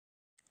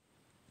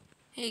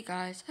Hey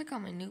guys, I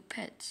got my new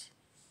pets.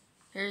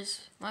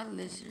 Here's my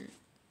lizard.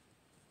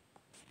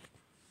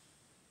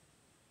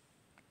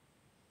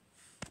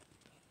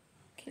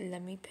 Okay,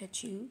 let me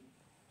pet you.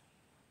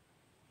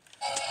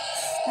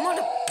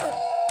 Mother...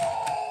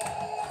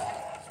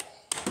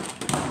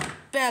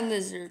 Bad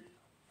lizard.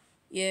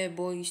 Yeah,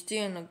 boy, you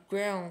stay on the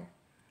ground.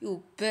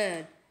 You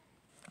bad.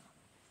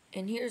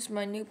 And here's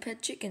my new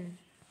pet chicken.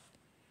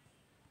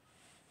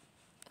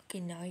 Okay,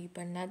 now you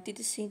better not do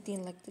the same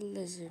thing like the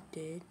lizard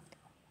did.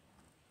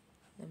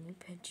 Let me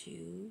pet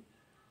you.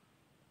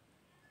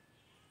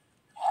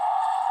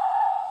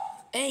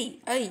 Hey,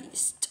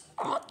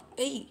 stop.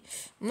 Hey,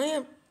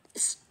 man,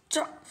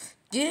 stop.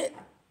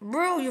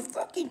 Bro, your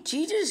fucking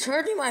cheese is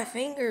hurting my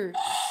finger.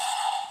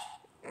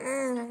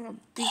 I'm gonna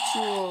beat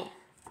you up.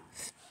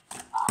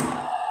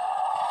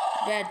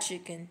 Bad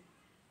chicken.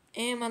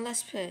 And my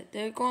last pet,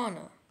 the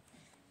iguana.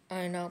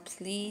 Alright, now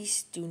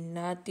please do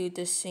not do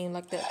the same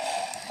like that.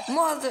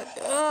 Mother,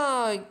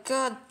 oh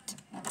god,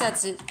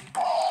 that's it.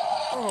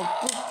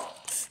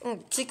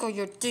 Take all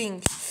your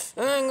things.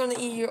 I'm gonna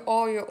eat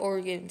all your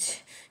organs.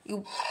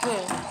 You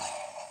bet.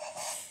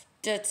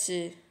 That's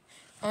it.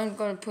 I'm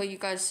gonna put you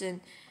guys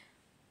in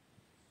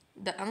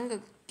I'm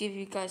gonna give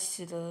you guys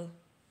to the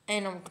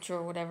animal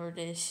control, whatever it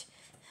is.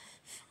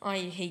 I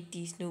hate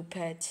these new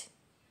pets.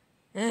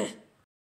 Ugh.